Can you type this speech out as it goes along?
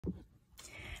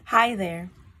Hi there.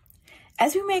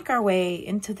 As we make our way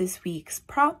into this week's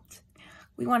prompt,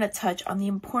 we want to touch on the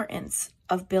importance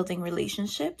of building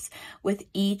relationships with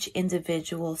each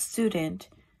individual student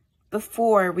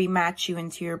before we match you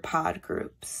into your pod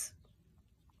groups.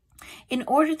 In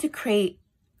order to create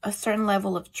a certain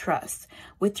level of trust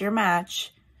with your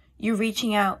match, you're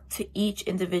reaching out to each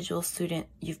individual student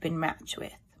you've been matched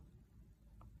with.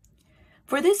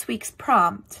 For this week's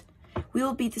prompt, we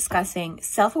will be discussing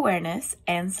self-awareness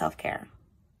and self-care.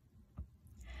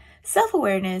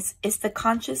 Self-awareness is the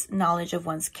conscious knowledge of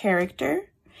one's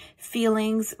character,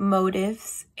 feelings,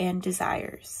 motives, and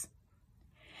desires.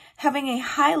 Having a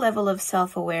high level of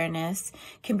self-awareness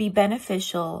can be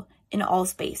beneficial in all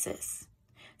spaces,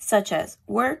 such as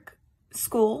work,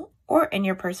 school, or in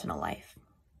your personal life.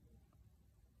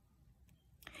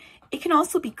 It can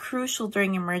also be crucial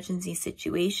during emergency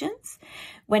situations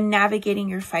when navigating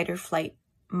your fight or flight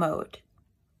mode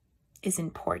is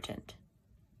important.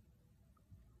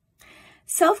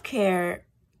 Self-care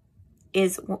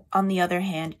is, on the other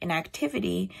hand, an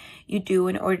activity you do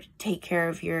in order to take care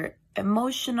of your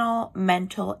emotional,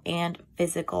 mental, and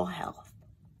physical health.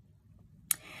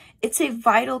 It's a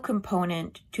vital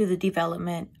component to the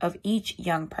development of each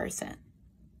young person.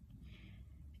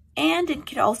 And it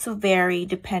can also vary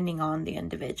depending on the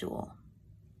individual.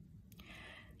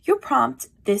 Your prompt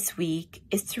this week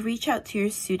is to reach out to your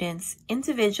students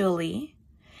individually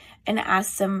and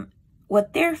ask them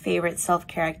what their favorite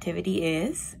self-care activity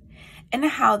is and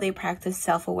how they practice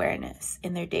self-awareness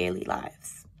in their daily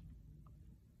lives.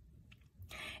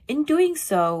 In doing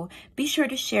so, be sure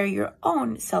to share your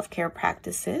own self-care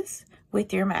practices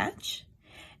with your match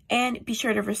and be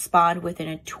sure to respond within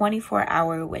a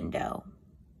 24-hour window.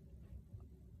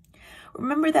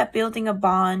 Remember that building a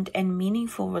bond and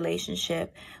meaningful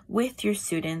relationship with your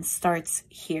students starts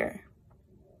here.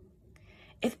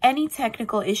 If any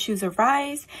technical issues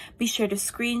arise, be sure to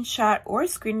screenshot or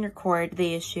screen record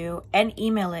the issue and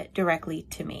email it directly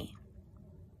to me.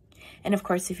 And of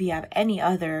course, if you have any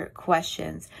other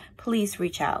questions, please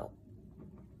reach out.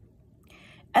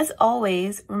 As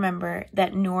always, remember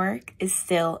that Newark is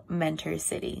still Mentor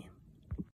City.